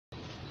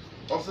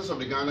officers of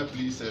the Ghana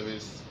Police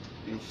Service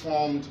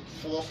informed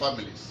 4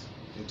 families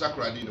in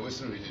Takoradi in the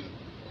western region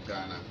of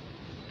Ghana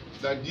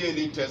that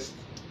DNA tests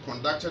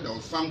conducted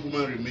on some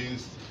human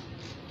remains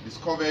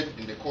discovered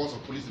in the course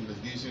of police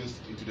investigations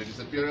into the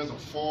disappearance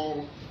of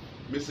 4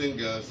 missing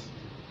girls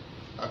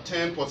are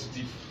turned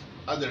positive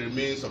as the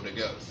remains of the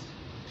girls.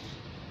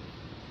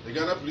 The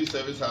Ghana Police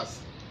Service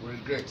has, with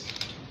regret,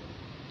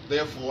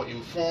 therefore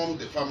informed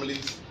the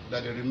families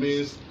that the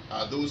remains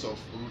are those of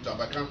Ruth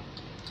Abaka,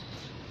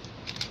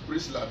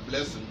 Priscilla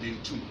Blessing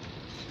Bintu,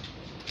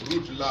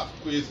 Ruth Love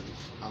Kwezi,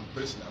 and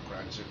Priscilla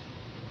Kranche.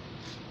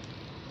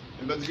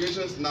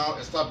 Investigations now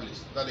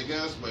established that the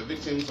girls were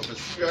victims of a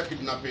serial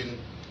kidnapping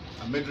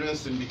and murdering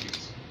syndicate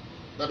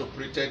that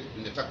operated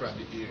in the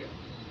Takoradi area.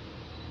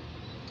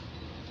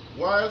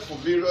 While for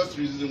various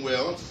reasons we were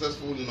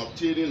unsuccessful in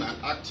obtaining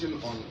and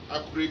acting on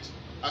accurate,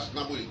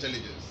 actionable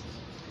intelligence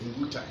in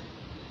good time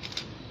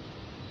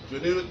to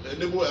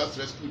enable us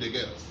to rescue the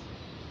girls,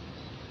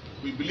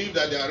 we believe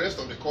that the arrest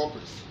of the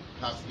culprits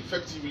has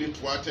effectively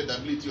thwarted the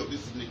ability of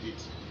this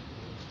syndicate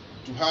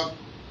to have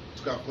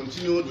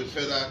continued with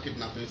further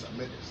kidnappings and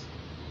murders.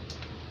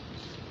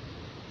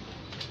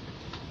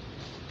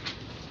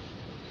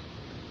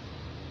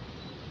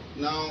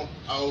 Now,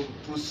 I'll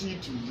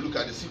proceed to look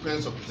at the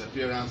sequence of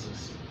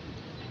disappearances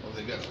of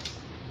the girls.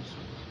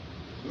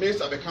 Miss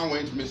Abeka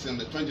went missing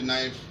the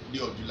 29th day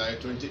of July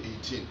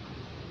 2018.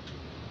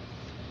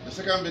 The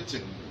second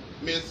victim,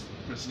 Miss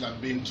Priscilla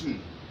Bintu,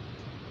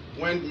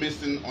 went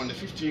missing on the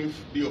 15th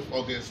day of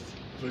August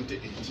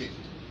 2018.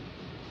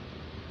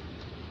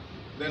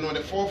 Then on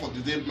the 4th of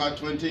December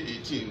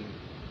 2018,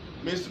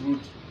 Miss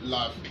Ruth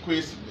Love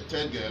Kwesi, the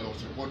third girl,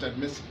 was reported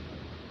missing.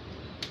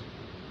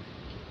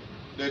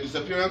 The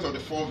disappearance of the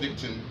 4th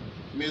victim,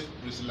 Miss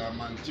Priscilla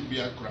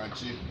Mantibia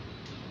Kranche,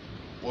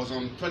 was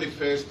on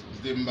 21st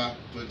December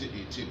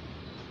 2018.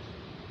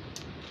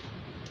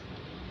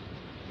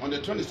 On the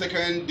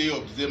 22nd day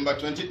of December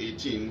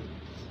 2018,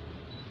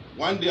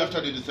 one day after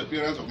the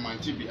disappearance of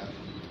Mantibia,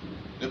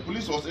 the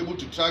police was able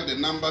to track the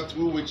number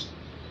through which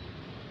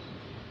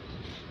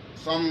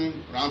some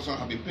ransom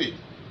had been paid.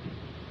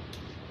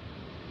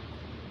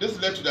 This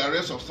led to the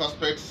arrest of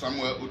suspect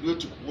Samuel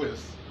Oduotukwu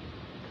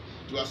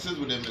to assist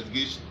with the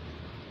investigation.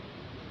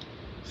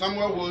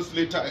 Samuel Wills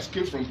later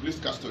escaped from police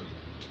custody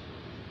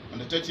on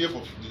the 30th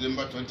of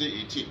December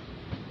 2018,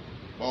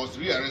 but was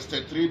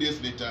rearrested 3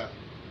 days later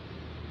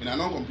in an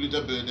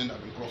uncompleted building at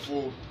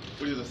Nkrofo,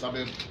 which is a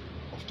suburb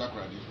of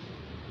Takoradi.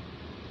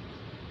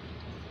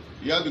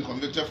 He has been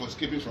convicted for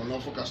escaping from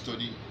lawful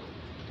custody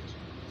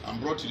and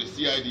brought to the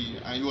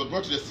CID, and he was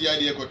brought to the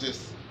CID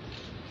headquarters,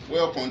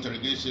 where upon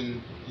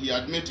interrogation he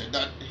admitted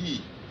that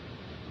he,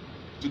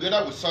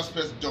 together with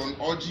suspects John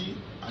Oji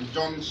and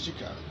John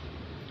Shika,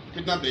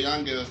 kidnapped the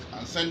young girls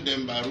and sent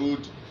them by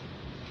road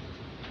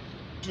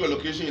to a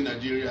location in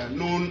Nigeria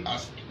known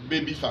as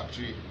Baby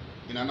Factory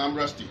in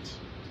Anambra State.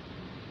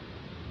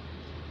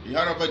 He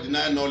however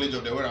denied knowledge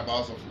of the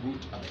whereabouts of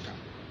Ruth Abeka.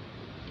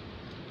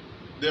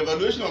 The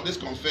evaluation of this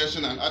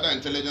confession and other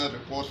intelligence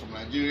reports from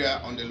Nigeria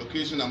on the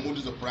location and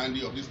modus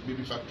operandi of this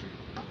baby factory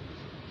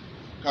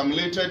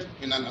culminated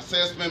in an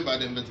assessment by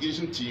the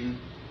investigation team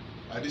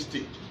at this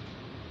stage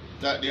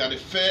that they had a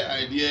fair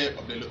idea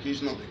of the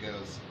location of the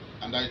girls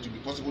and that it would be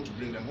possible to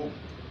bring them home.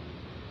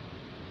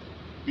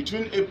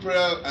 Between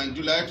April and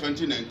July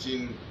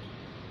 2019,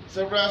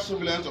 several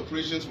surveillance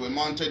operations were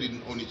mounted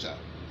in Onitsha,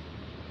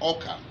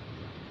 Awka,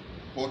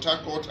 Port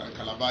Harcourt, and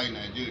Calabar in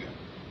Nigeria.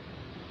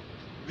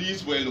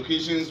 These were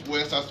locations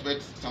where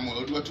suspect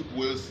Samuel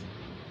Oduotukwu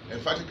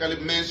emphatically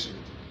mentioned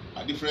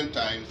at different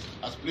times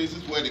as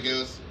places where the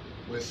girls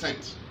were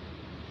sent,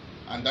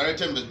 and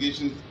directed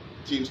investigation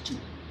teams too,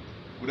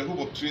 with the hope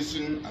of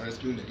tracing and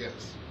rescuing the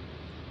girls.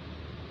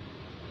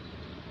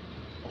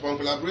 Upon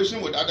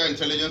collaboration with other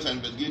intelligence and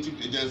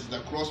investigative agencies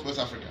across West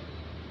Africa,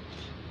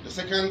 the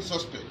second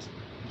suspect,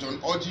 John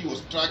Oji,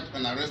 was tracked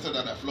and arrested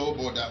at the Flow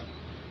border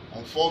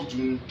on 4th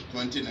June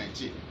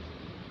 2019.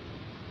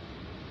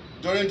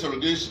 During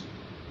interrogation,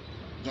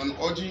 John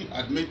Oji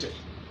admitted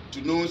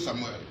to knowing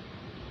Samuel,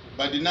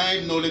 but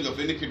denied knowledge of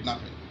any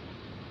kidnapping.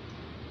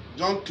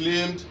 John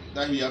claimed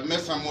that he had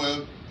met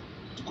Samuel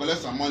to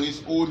collect some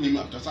monies owed him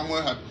after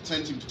Samuel had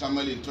sent him to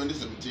Tamale in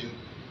 2017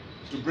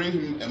 to bring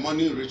him a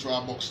money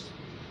ritual box.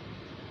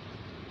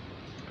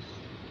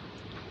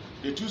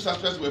 The two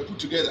suspects were put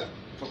together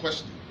for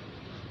questioning,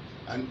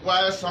 and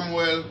while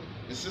Samuel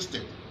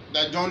insisted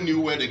that John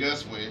knew where the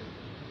girls were,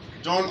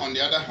 John, on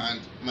the other hand,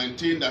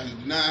 maintained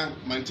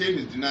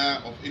his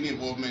denial of any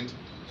involvement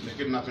in the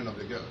kidnapping of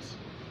the girls.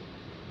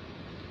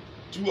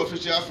 2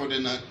 officials from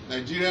the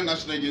Nigerian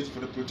National Agency for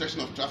the Protection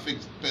of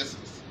Trafficked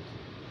Persons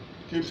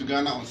came to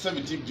Ghana on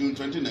 17 June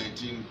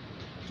 2019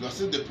 to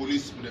assist the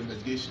police with the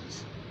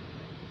investigations.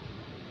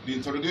 They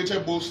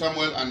interrogated both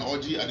Samuel and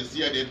Oji at the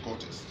CID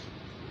headquarters.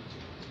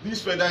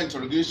 These further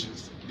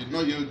interrogations did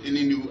not yield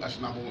any new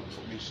actionable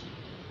information.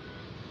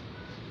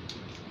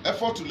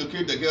 Effort to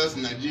locate the girls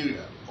in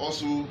Nigeria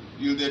also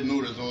yielded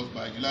no results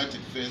by July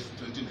 31st,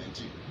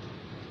 2019.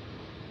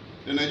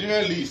 The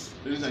Nigerian leads,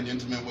 ladies and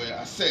gentlemen, were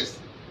assessed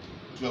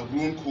to have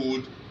grown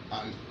cold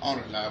and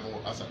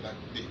unreliable as at that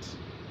date.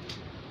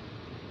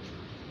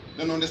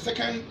 Then on the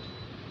second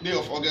day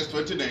of August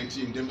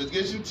 2019, the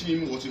investigation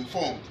team was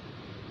informed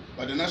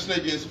by the National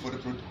Agency for the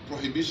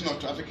Prohibition of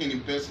Trafficking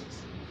in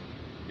Persons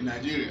in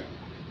Nigeria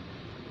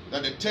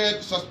that the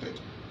third suspect,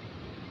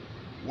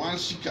 one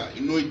Shika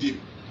Inoidim,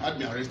 had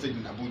been arrested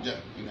in Abuja,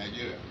 in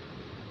Nigeria.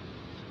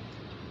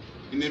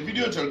 In a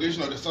video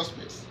interrogation of the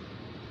suspects,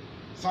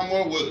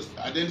 Samuel Wells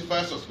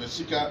identified suspect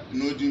Shika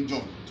Inoidim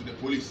John to the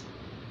police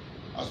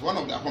as one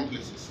of the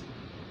accomplices.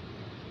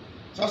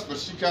 Suspect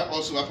Shika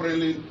also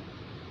apparently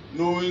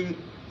knowing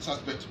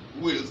suspect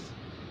Wells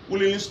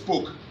willingly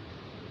spoke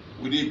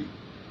with him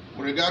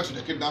with regard to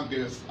the kidnapped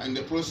girls, and in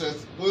the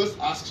process, Wells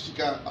asked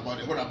Shika about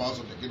the whereabouts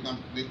of the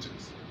kidnapped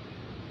victims.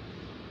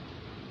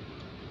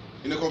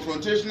 In a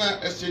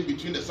confrontational exchange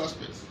between the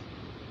suspects,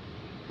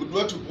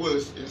 Udwatu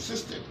Wells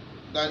insisted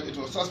that it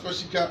was suspect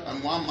Shika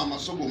and one Mama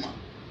Sogoma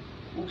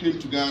who came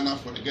to Ghana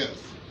for the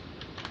girls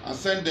and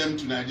sent them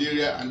to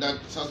Nigeria, and that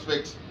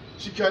suspect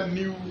Shika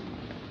knew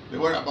the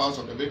whereabouts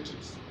of the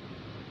victims.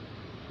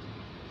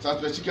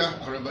 Suspect Shika,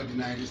 however,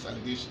 denied this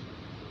allegation.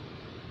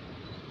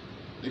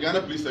 The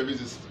Ghana Police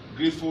Service is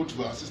grateful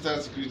to our sister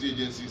security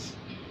agencies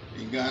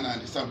in Ghana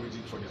and the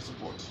sub-region for their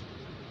support.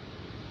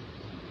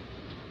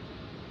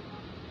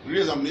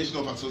 Re-examination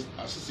of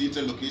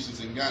associated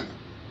locations in Ghana.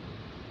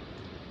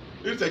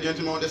 Ladies and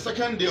gentlemen, on the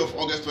second day of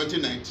August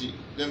 2019,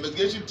 the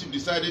investigation team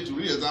decided to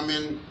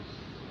re-examine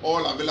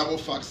all available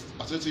facts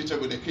associated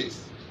with the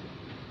case.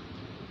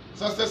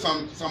 Suspect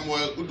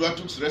Samuel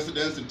Udwatu's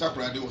residence in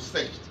Takoradi was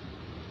searched.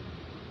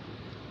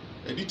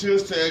 A detailed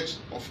search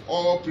of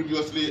all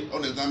previously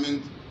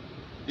unexamined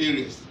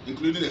areas,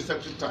 including a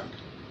septic tank,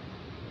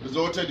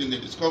 resulted in the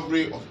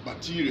discovery of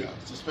material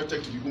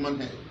suspected to be human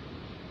hair.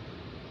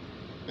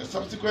 The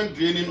subsequent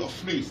draining of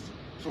fluids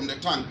from the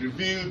tank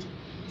revealed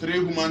 3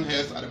 human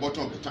hairs at the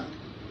bottom of the tank.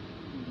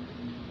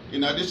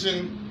 In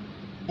addition,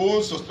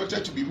 bones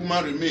suspected to be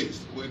human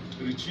remains were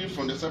retrieved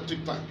from the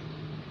septic tank,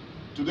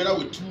 together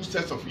with 2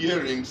 sets of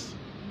earrings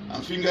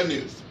and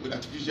fingernails with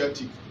artificial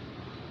teeth.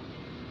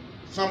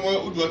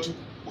 Samuel Udwatu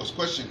was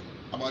questioned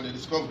about the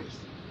discoveries,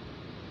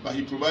 but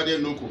he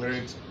provided no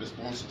coherent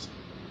responses.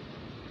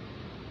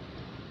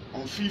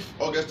 On 5th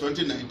August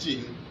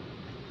 2019,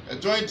 a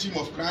joint team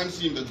of crime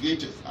scene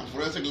investigators and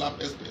forensic lab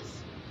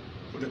experts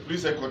for the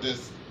police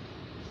headquarters,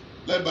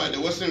 led by the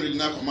Western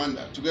Regional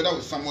Commander, together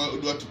with Samuel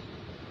Udwatu,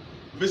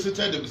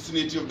 visited the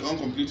vicinity of the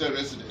uncompleted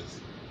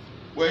residence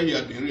where he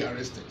had been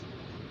rearrested.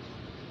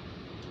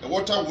 A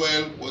water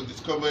well was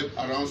discovered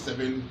around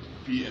 7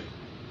 p.m.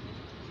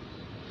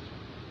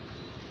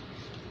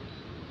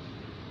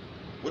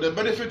 With the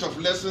benefit of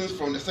lessons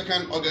from the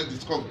 2nd August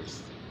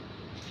discoveries,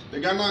 the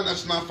Ghana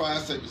National Fire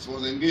Service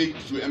was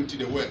engaged to empty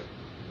the well.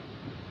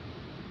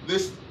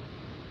 This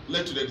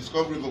led to the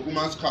discovery of a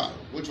human skull,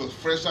 which was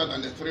fresher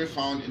than the 3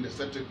 found in the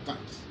septic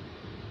tanks.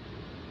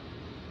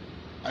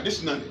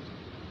 Additionally,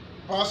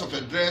 parts of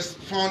a dress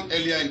found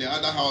earlier in the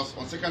other house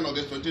on 2nd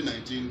August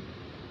 2019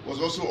 was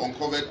also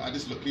uncovered at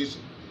this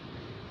location.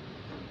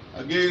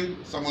 Again,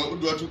 Samuel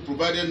Udwatu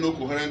provided no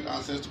coherent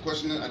answers to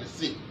questioning at the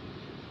scene.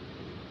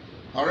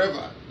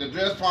 However, the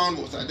dress found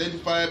was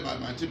identified by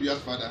Mantibia's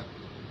father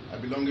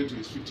as belonging to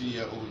his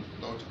 15-year-old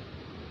daughter.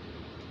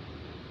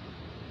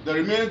 The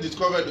remains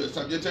discovered were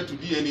subjected to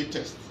DNA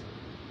tests,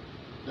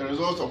 the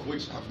results of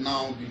which have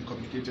now been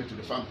communicated to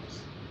the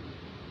families.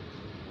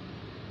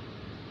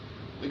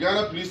 The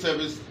Ghana Police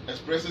Service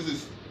expresses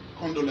its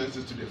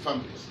condolences to the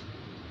families.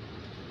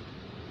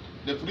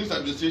 The police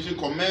administration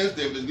commends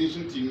the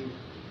investigation team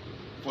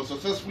for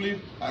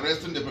successfully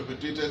arresting the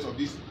perpetrators of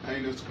these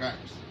heinous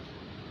crimes.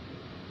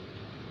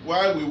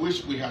 While we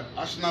wish we had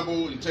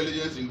actionable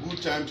intelligence in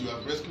good time to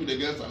have rescued the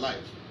girls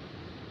alive,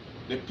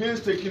 the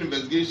painstaking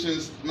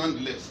investigations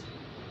nonetheless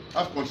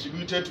have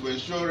contributed to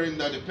ensuring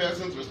that the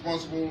persons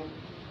responsible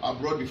are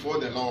brought before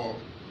the law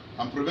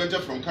and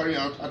prevented from carrying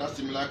out other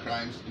similar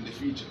crimes in the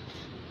future.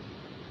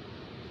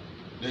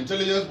 The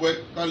intelligence work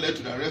that led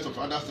to the arrest of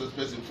other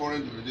suspects in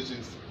foreign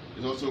jurisdictions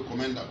is also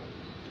commendable.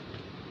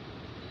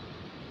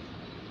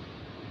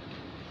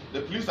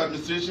 The police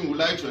administration would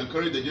like to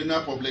encourage the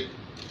general public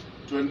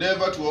to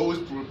endeavor to always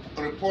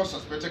report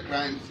suspected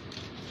crimes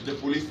to the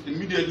police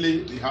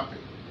immediately they happen.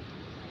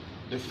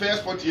 The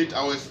first 48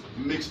 hours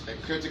makes a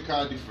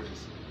critical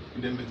difference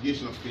in the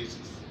investigation of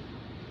cases.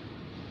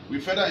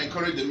 We further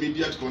encourage the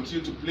media to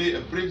continue to play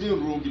a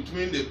bridging role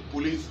between the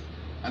police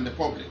and the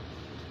public,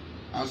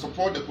 and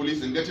support the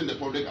police in getting the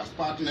public as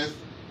partners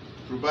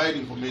to provide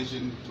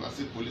information to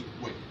assist police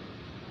work.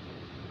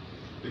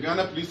 The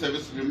Ghana Police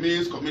Service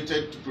remains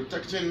committed to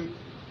protecting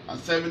and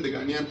serving the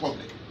Ghanaian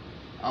public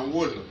and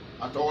will,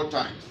 at all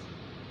times,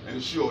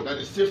 ensure that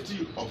the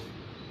safety of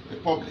the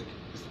public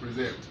is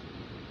preserved.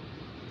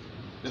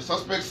 The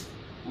suspects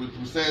will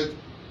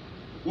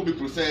be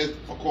processed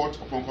for court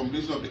upon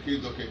completion of the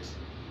case docket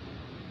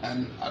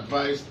and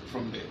advised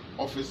from the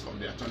Office of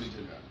the Attorney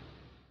General.